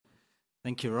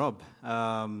Thank you, Rob.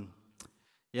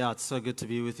 Yeah, it's so good to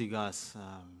be with you guys.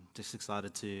 Just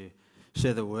excited to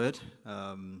share the word.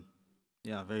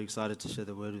 Yeah, very excited to share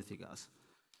the word with you guys.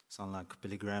 Sound like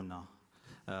Billy Graham now,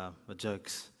 but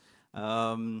jokes.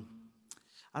 I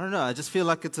don't know. I just feel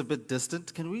like it's a bit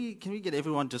distant. Can we get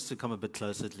everyone just to come a bit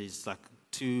closer, at least like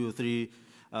 2 or 3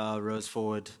 rows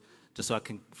forward, just so I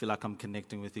can feel like I'm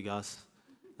connecting with you guys.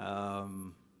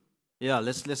 Yeah,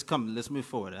 let's move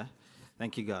forward.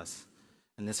 Thank you, guys.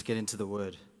 And let's get into the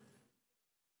word.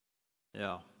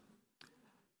 Yeah,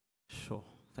 sure.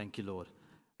 Thank you, Lord.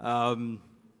 Um,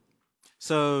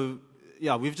 so,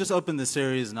 yeah, we've just opened the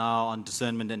series now on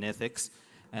discernment and ethics.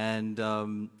 And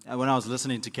when I was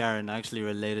listening to Karen, I actually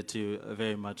related to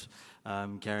very much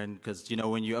Karen, because,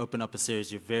 when you open up a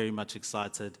series, you're very much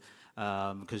excited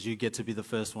because you get to be the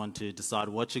first one to decide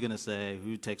what you're going to say,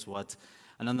 who takes what.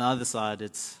 And on the other side,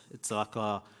 it's like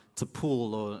it's a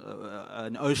pool or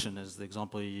an ocean, is the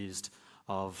example you used,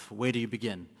 of where do you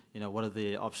begin? What are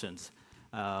the options?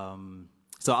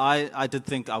 So I did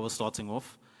think I was starting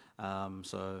off,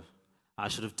 so I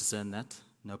should have discerned that,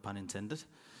 no pun intended.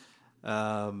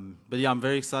 But yeah, I'm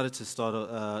very excited to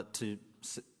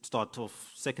start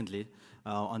off. Secondly,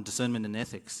 on discernment and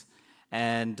ethics,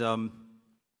 and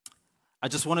I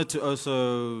just wanted to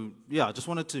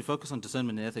focus on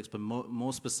discernment and ethics, but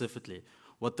more specifically,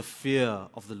 what the fear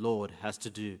of the Lord has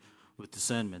to do with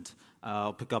discernment.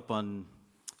 I'll pick up on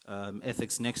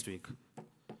ethics next week.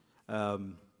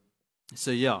 So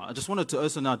yeah, I just wanted to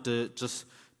also now just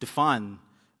define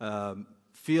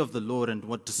fear of the Lord and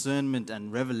what discernment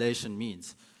and revelation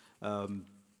means.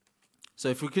 So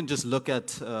if we can just look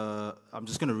at, I'm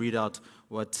just going to read out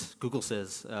what Google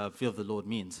says fear of the Lord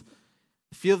means.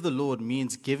 Fear of the Lord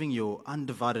means giving your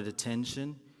undivided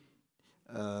attention.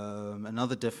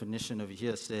 Another definition over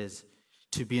here says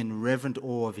to be in reverent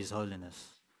awe of His holiness,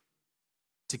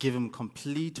 to give Him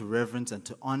complete reverence and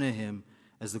to honor Him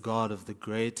as the God of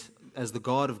great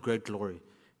glory,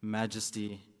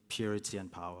 majesty, purity,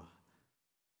 and power.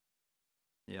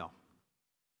 Yeah.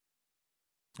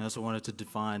 I also wanted to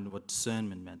define what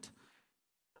discernment meant: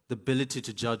 the ability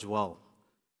to judge well,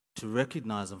 to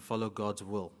recognize and follow God's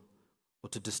will, or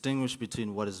to distinguish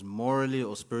between what is morally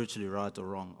or spiritually right or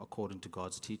wrong according to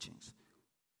God's teachings.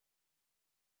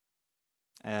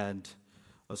 And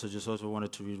also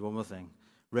wanted to read one more thing.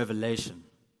 Revelation,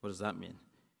 what does that mean?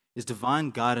 Is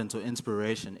divine guidance or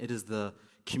inspiration. It is the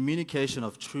communication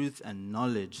of truth and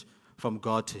knowledge from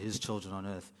God to His children on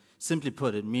earth. Simply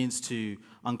put, it means to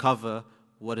uncover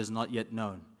what is not yet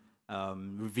known,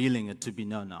 revealing it to be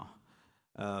known now.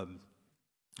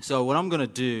 So what I'm going to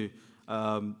do,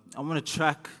 I'm going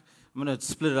to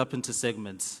split it up into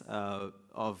segments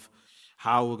of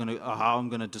how I'm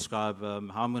going to describe,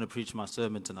 how I'm going to preach my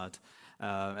sermon tonight.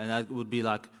 And that would be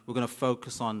like, we're going to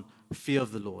focus on fear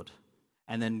of the Lord,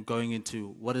 and then going into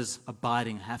what does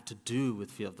abiding have to do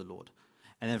with fear of the Lord.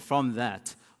 And then from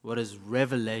that, what is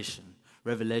revelation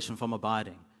from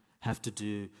abiding have to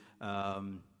do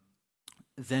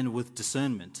then with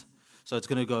discernment. So it's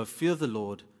going to go fear of the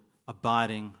Lord,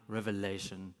 abiding,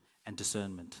 revelation, and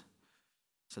discernment.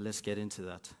 So let's get into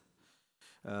that.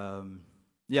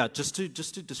 Just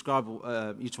to describe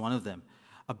each one of them.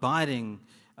 Abiding,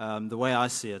 the way I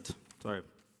see it, let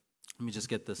me just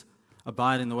get this.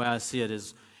 Abiding, the way I see it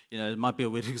is, it might be a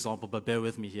weird example, but bear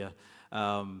with me here.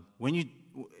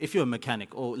 If you're a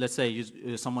mechanic, or let's say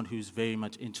you're someone who's very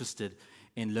much interested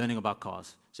in learning about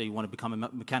cars, so you want to become a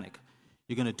mechanic,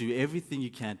 you're going to do everything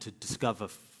you can to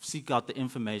seek out the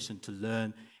information to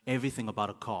learn everything about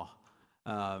a car,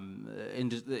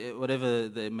 whatever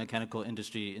the mechanical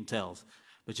industry entails.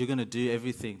 But you're going to do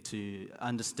everything to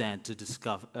understand, to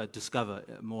discover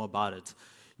more about it.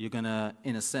 You're going to,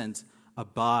 in a sense,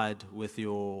 abide with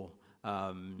your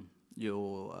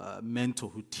mentor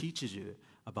who teaches you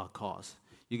about cars.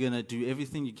 You're going to do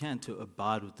everything you can to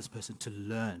abide with this person, to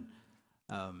learn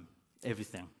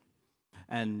everything.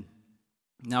 And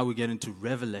now we get into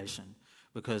revelation,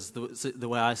 because the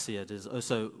way I see it is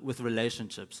also with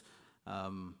relationships.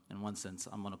 In one sense,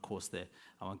 I'm on a course there.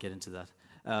 I won't get into that.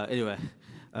 Anyway,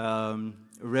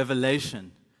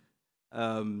 revelation.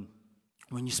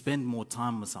 When you spend more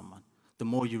time with someone, the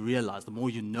more you realize, the more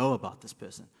you know about this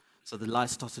person. So the light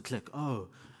starts to click. Oh,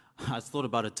 I thought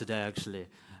about it today, actually.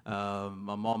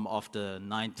 My mom, after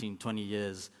 19, 20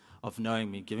 years of knowing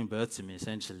me, giving birth to me,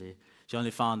 essentially, she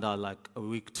only found out like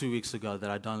 2 weeks ago that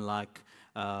I don't like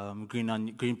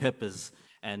green peppers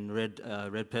and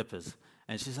red peppers.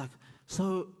 And she's like,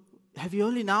 so have you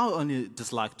only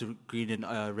disliked green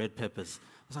and red peppers? I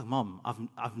was like, Mom,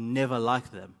 I've never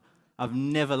liked them. I've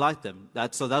never liked them.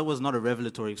 That was not a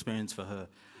revelatory experience for her.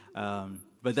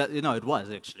 But that, it was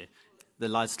actually. The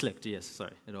lights clicked, yes,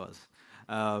 sorry, it was.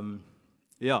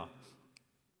 Yeah.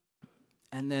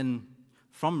 And then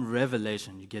from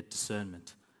revelation, you get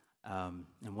discernment. And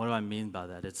what do I mean by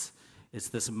that? It's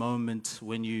this moment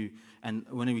when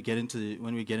when we get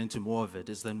into more of it,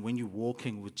 is then when you're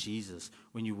walking with Jesus,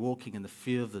 when you're walking in the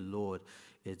fear of the Lord,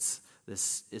 it's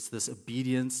this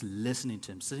obedience, listening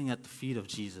to Him, sitting at the feet of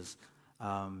Jesus,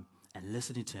 and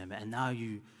listening to Him. And now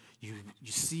you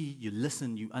see, you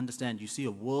listen, you understand, you see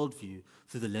a worldview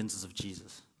through the lenses of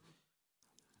Jesus.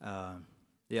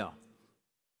 Yeah.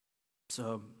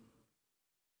 So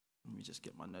let me just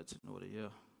get my notes in order here.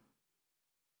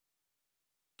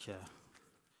 Okay.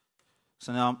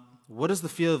 So now, what does the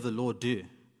fear of the Lord do?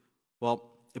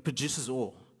 Well, it produces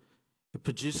awe. It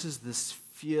produces this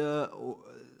fear,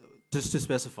 just to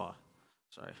specify,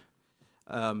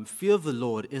 fear of the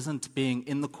Lord isn't being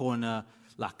in the corner,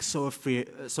 like so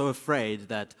afraid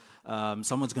that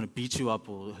someone's going to beat you up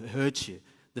or hurt you.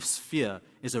 This fear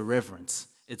is a reverence.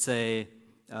 It's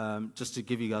just to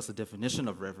give you guys the definition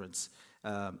of reverence,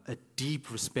 a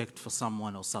deep respect for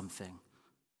someone or something.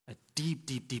 A deep,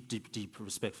 deep, deep, deep, deep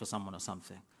respect for someone or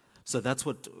something. So that's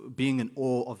what being in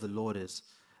awe of the Lord is.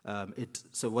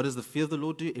 So what does the fear of the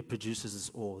Lord do? It produces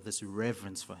this awe, this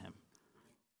reverence for Him.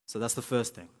 So that's the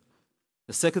first thing.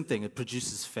 The second thing, it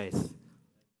produces faith.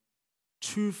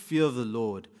 True fear of the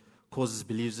Lord causes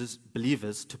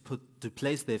believers to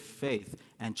place their faith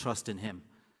and trust in Him.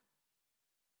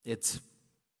 It's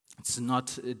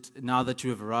not now that you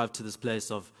have arrived to this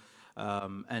place of,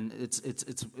 and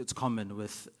it's common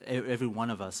with every one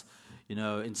of us,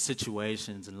 in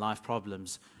situations and life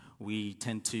problems, we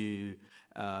tend to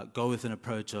go with an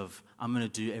approach of, I'm going to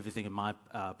do everything in my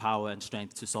power and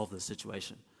strength to solve this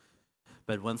situation.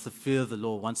 But once the fear of the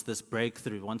Lord, once this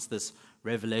breakthrough, once this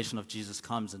revelation of Jesus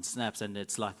comes and snaps, and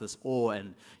it's like this awe,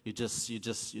 and you're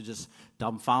just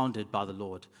dumbfounded by the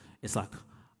Lord. It's like,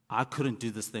 I couldn't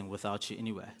do this thing without you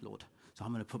anyway, Lord. So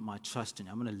I'm going to put my trust in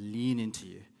you. I'm going to lean into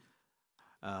you.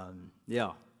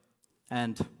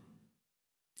 And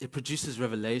it produces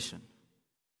revelation.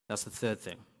 That's the third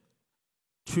thing.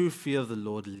 True fear of the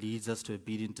Lord leads us to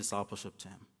obedient discipleship to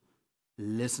Him,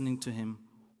 listening to Him,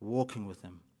 walking with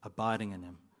Him, abiding in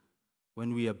Him.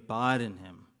 When we abide in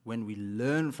Him, when we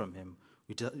learn from Him,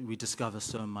 we discover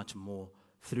so much more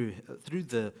through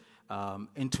the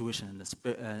intuition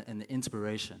and the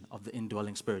inspiration of the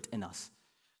indwelling Spirit in us.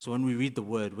 So when we read the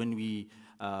Word, when you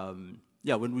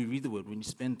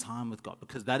spend time with God,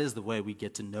 because that is the way we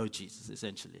get to know Jesus,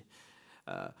 essentially.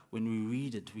 When we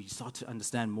read it, we start to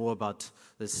understand more about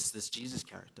this Jesus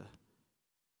character.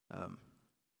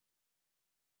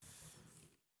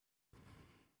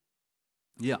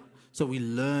 So we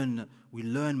learn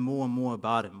more and more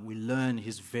about Him. We learn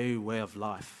His very way of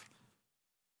life,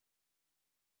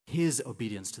 His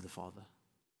obedience to the Father.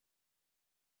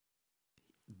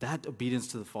 That obedience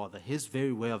to the Father, His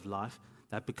very way of life,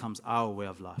 that becomes our way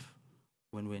of life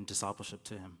when we're in discipleship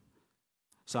to Him.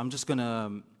 So I'm just going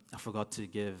to, I forgot to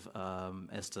give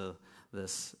Esther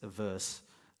this verse,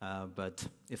 but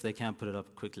if they can put it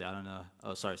up quickly, I don't know.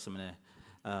 Oh, sorry, Simone.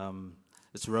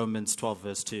 It's Romans 12,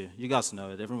 verse 2. You guys know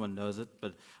it. Everyone knows it,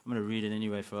 but I'm going to read it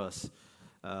anyway for us.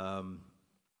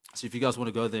 So if you guys want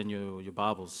to go there in your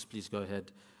Bibles, please go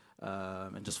ahead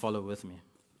and just follow with me.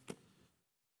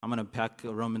 I'm going to pack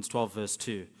Romans 12, verse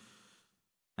 2.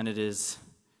 And it is,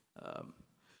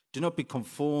 do not be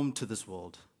conformed to this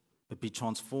world, but be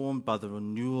transformed by the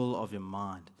renewal of your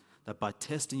mind, that by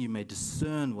testing you may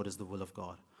discern what is the will of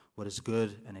God, what is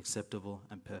good and acceptable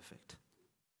and perfect.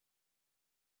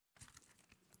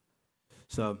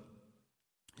 So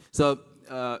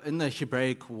in the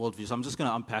Hebraic worldview, so I'm just going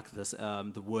to unpack this,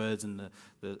 the words and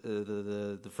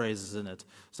the phrases in it.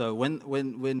 So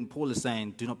when Paul is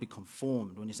saying, do not be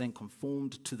conformed, when he's saying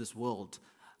conformed to this world,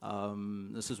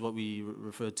 this is what we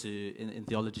refer to in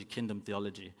theology, kingdom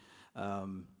theology.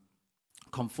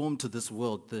 Conformed to this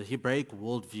world, the Hebraic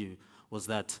worldview was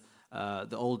that,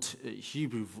 the old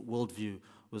Hebrew worldview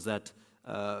was that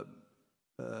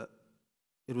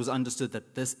it was understood that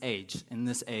in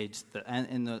this age, and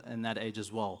in that age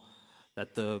as well,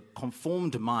 that the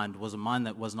conformed mind was a mind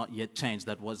that was not yet changed,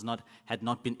 that had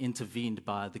not been intervened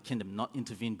by the kingdom, not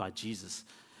intervened by Jesus.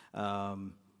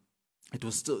 That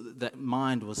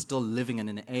mind was still living in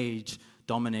an age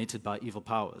dominated by evil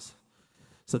powers.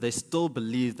 So they still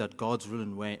believed that God's rule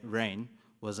and reign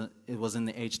was in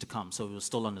the age to come, so it was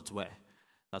still on its way.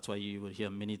 That's why you would hear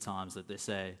many times that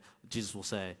Jesus will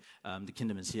say, the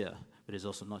kingdom is here, but it's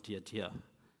also not yet here.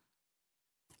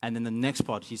 And then the next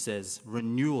part, he says,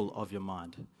 renewal of your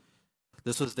mind.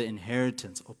 This was the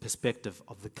inheritance or perspective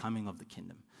of the coming of the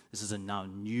kingdom. This is a now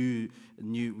and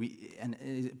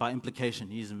by implication,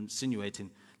 he's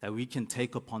insinuating that we can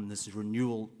take upon this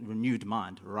renewed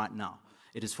mind right now.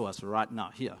 It is for us right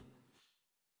now, here.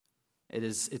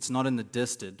 It's not in the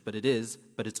distant, but it's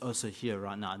also here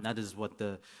right now. And that is what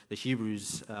the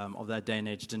Hebrews of that day and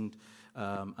age didn't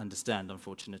understand,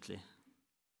 unfortunately.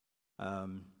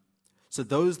 So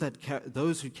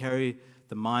those who carry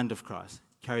the mind of Christ,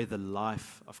 carry the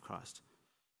life of Christ,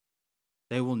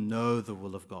 they will know the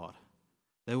will of God.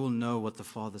 They will know what the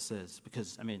Father says.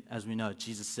 Because, as we know,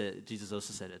 Jesus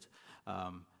also said it.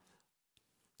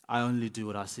 I only do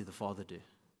what I see the Father do.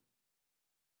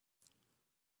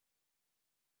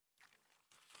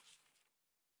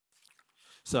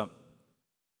 So,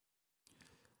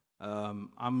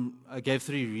 I gave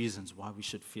 3 reasons why we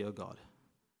should fear God.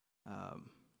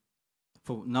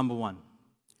 For number 1,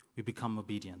 we become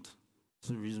obedient. It's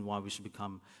the reason why we should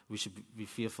be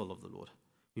fearful of the Lord.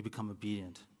 We become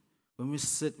obedient. When we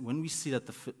sit at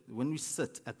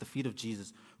the feet of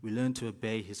Jesus, we learn to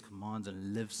obey His commands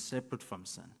and live separate from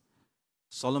sin.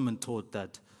 Solomon taught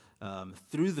that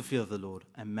through the fear of the Lord,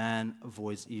 a man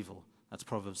avoids evil. That's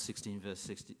Proverbs 16, verse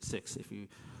 66, if you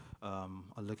are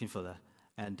looking for that.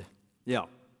 And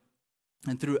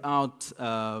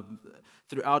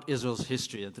throughout Israel's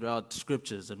history and throughout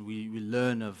scriptures, and we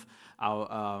learn of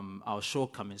our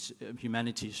shortcomings,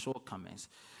 humanity's shortcomings.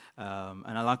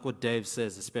 And I like what Dave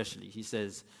says, especially. He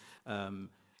says,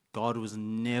 God was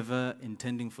never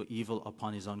intending for evil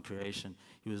upon His own creation.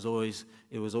 It was always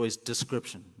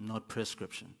description, not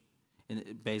prescription.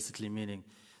 And basically meaning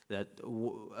that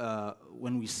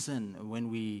when we sin,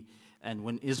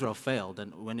 when Israel failed,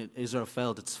 and when Israel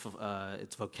failed its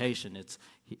vocation,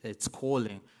 its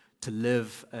calling to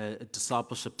live a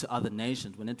discipleship to other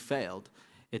nations, when it failed,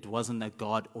 it wasn't that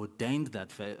God ordained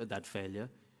that failure.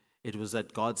 It was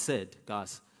that God said,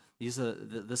 guys, He's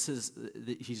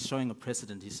showing a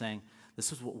precedent. He's saying,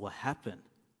 this is what will happen.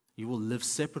 You will live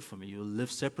separate from me. You will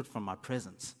live separate from my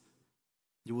presence.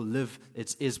 You will live,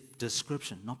 it is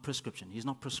description, not prescription. He's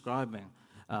not prescribing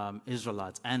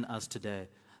Israelites and us today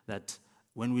that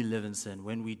when we live in sin,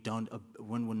 when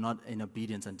we're not in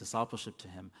obedience and discipleship to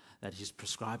Him, that He's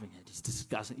prescribing it.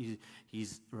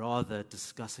 He's rather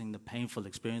discussing the painful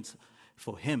experience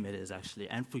for Him, it is actually,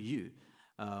 and for you,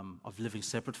 of living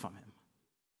separate from Him.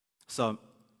 So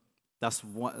that's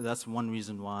one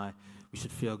reason why we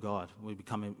should fear God. We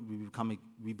become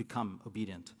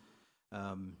obedient.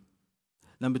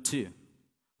 Number 2,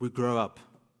 we grow up.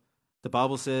 The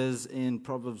Bible says in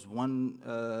Proverbs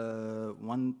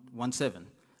 1:7.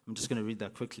 I'm just going to read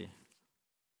that quickly.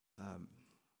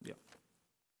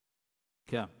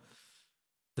 Okay.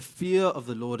 The fear of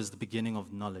the Lord is the beginning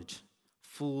of knowledge.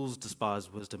 Fools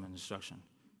despise wisdom and instruction.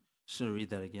 Just going to read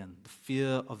that again. The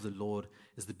fear of the Lord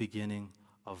is the beginning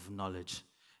of knowledge.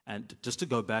 And just to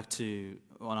go back to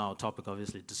on our topic,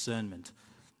 obviously, discernment.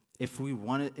 If we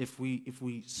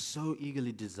so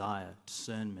eagerly desire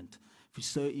discernment, if we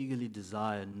so eagerly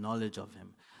desire knowledge of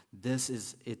Him, this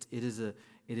is it. It is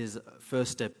a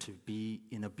first step to be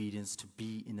in obedience, to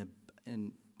be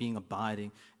in being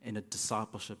abiding in a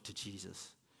discipleship to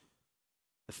Jesus.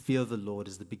 The fear of the Lord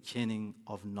is the beginning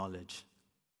of knowledge.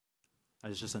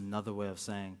 It's just another way of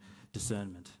saying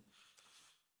discernment.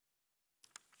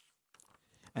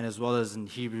 And as well as in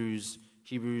Hebrews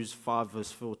 5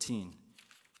 verse 14.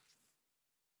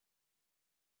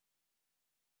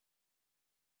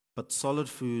 But solid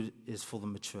food is for the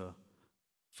mature,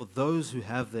 for those who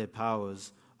have their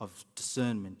powers of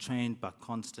discernment trained by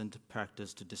constant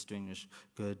practice to distinguish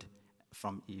good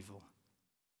from evil.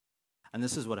 And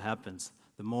this is what happens.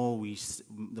 The more we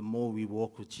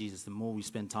walk with Jesus, the more we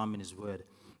spend time in His Word,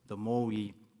 the more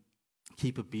we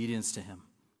keep obedience to Him,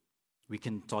 we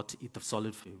can start to eat the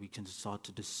solid food. We can start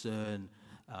to discern.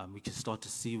 We can start to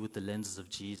see with the lenses of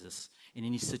Jesus in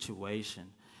any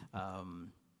situation.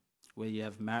 Where you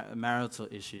have marital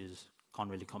issues, can't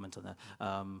really comment on that,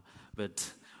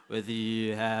 but whether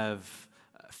you have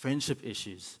friendship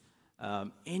issues,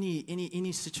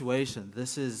 any situation,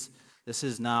 this is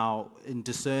now in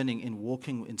discerning, in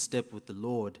walking in step with the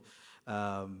Lord,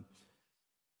 power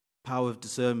of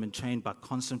discernment trained by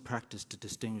constant practice to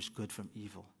distinguish good from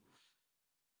evil.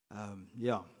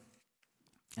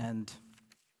 And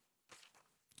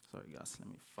sorry guys, let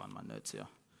me find my notes here.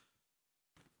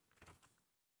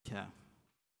 Okay.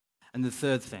 And the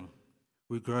third thing,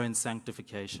 we grow in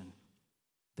sanctification.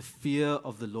 The fear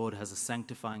of the Lord has a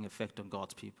sanctifying effect on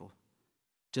God's people.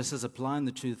 Just as applying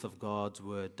the truth of God's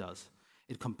word does,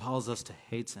 it compels us to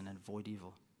hate sin and avoid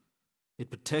evil.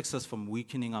 It protects us from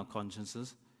weakening our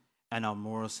consciences and our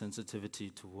moral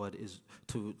sensitivity toward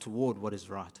what is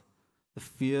right. The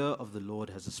fear of the Lord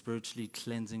has a spiritually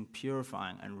cleansing,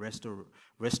 purifying, and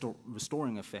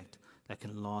restoring effect that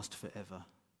can last forever.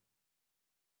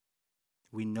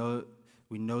 We no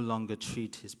longer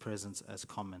treat his presence as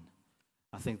common.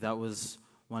 I think that was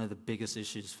one of the biggest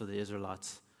issues for the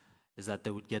Israelites, is that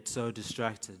they would get so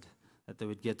distracted, that they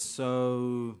would get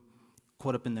so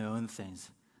caught up in their own things,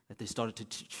 that they started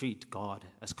to treat God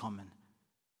as common.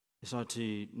 They started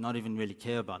to not even really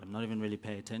care about him, not even really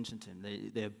pay attention to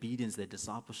him. Their obedience, their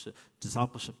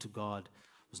discipleship to God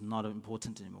was not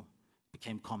important anymore. It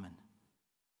became common.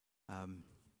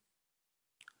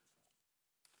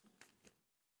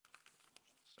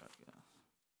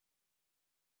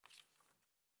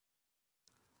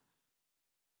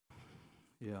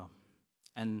 Yeah.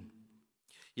 And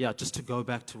yeah, just to go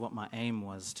back to what my aim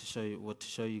was to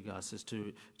show you guys is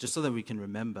to just so that we can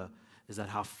remember is that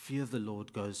how fear of the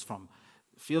Lord goes from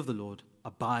fear of the Lord,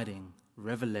 abiding,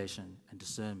 revelation, and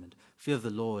discernment. Fear of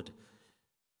the Lord,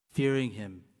 fearing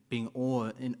him, being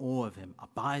in awe of him,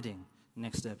 abiding.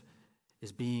 Next step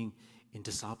is being in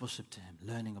discipleship to him,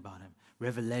 learning about him.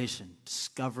 Revelation,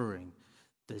 discovering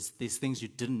these things you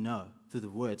didn't know through the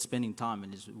word, spending time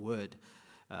in his word.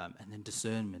 And then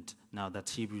discernment. Now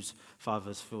that's Hebrews 5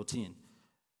 verse 14.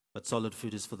 But solid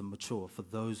food is for the mature, for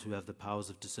those who have the powers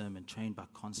of discernment, trained by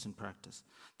constant practice.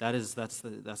 That's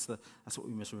what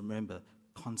we must remember.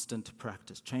 Constant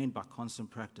practice, trained by constant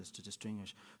practice to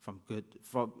distinguish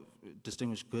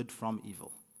good from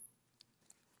evil.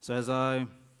 So as I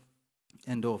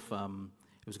end off,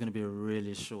 it was going to be a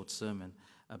really short sermon,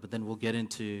 but then we'll get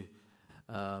into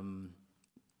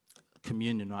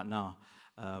communion right now.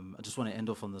 I just want to end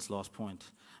off on this last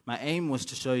point. My aim was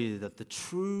to show you that the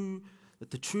true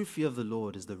fear of the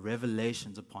Lord is the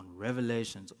revelations upon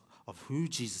revelations of who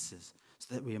Jesus is,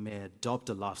 so that we may adopt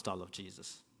a lifestyle of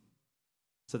Jesus.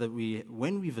 So that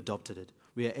when we've adopted it,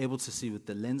 we are able to see with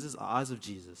the eyes of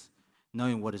Jesus,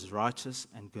 knowing what is righteous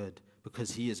and good,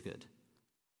 because he is good.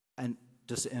 And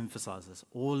just to emphasize this,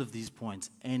 all of these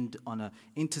points end on a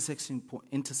intersecting point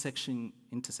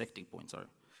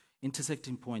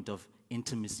of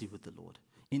intimacy with the Lord,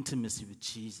 intimacy with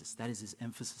Jesus. That is his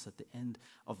emphasis at the end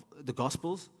of the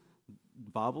Gospels,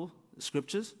 the Bible, the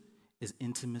Scriptures, is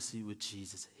intimacy with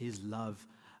Jesus, his love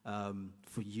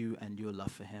for you and your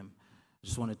love for him. I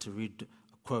just wanted to read a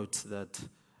quote that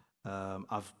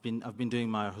I've been doing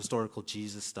my historical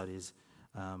Jesus studies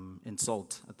in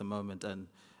SALT at the moment, and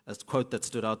a quote that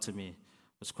stood out to me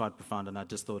was quite profound, and I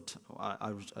just thought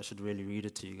I should really read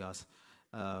it to you guys.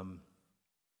 And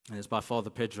it's by Father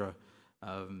Pedro.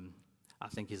 I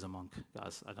think he's a monk,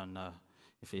 guys. I don't know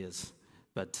if he is,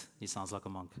 but he sounds like a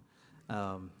monk.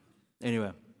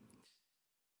 Anyway,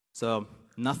 so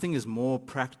nothing is more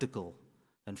practical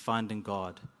than finding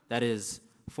God. That is,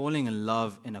 falling in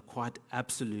love in a quite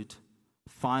absolute,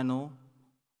 final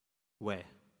way.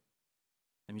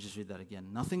 Let me just read that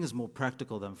again. Nothing is more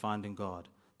practical than finding God.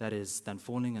 That is, than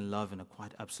falling in love in a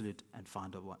quite absolute and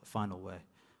final way.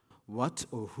 What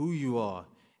or who you are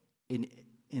in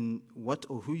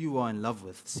love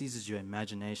with seizes your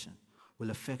imagination,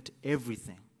 will affect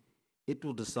everything. It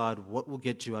will decide what will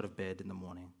get you out of bed in the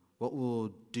morning, what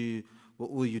will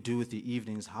you do with your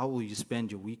evenings, how will you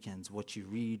spend your weekends, what you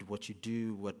read, what you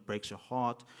do, what breaks your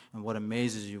heart, and what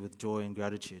amazes you with joy and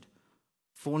gratitude.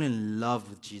 Fall in love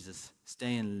with Jesus,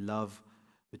 stay in love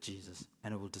with Jesus,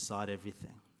 and it will decide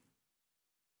everything.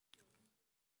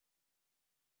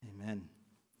 Amen.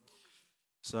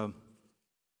 So,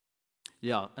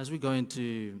 yeah, as we go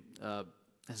into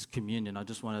as communion, I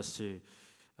just want us to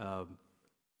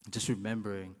just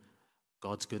remembering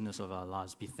God's goodness of our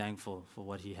lives, be thankful for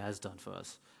what he has done for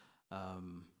us.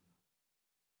 And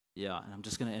I'm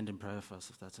just going to end in prayer for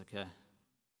us, if that's okay.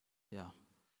 Yeah.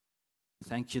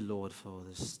 Thank you, Lord, for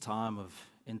this time of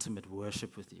intimate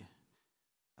worship with you.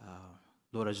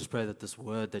 Lord, I just pray that this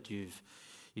word that you've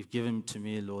given to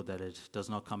me, Lord, that it does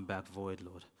not come back void,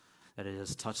 Lord, that it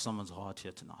has touched someone's heart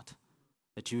here tonight.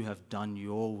 That you have done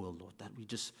your will, Lord. That we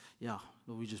just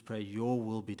pray your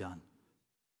will be done.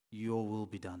 Your will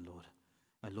be done, Lord.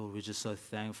 And Lord, we're just so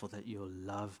thankful that your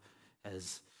love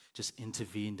has just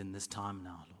intervened in this time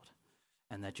now, Lord.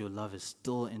 And that your love is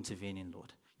still intervening,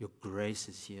 Lord. Your grace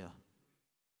is here.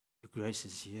 Your grace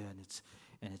is here,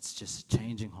 and it's just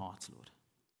changing hearts, Lord.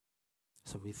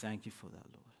 So we thank you for that,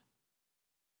 Lord.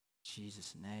 In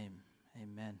Jesus' name,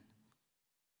 amen.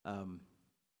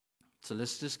 So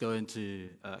let's just go into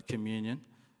communion.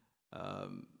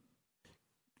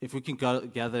 If we can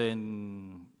gather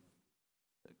in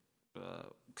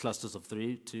clusters of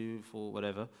 3, 2, 4,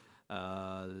 whatever.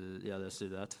 Let's do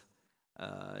that.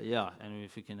 Yeah, and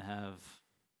if we can have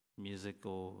music,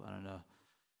 or I don't know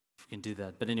if we can do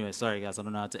that. But anyway, sorry guys, I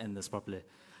don't know how to end this properly.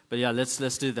 But yeah,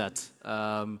 let's do that.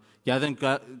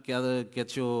 Gather,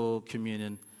 get your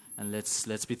communion, and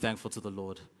let's be thankful to the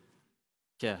Lord.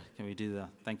 Yeah, can we do that?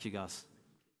 Thank you guys.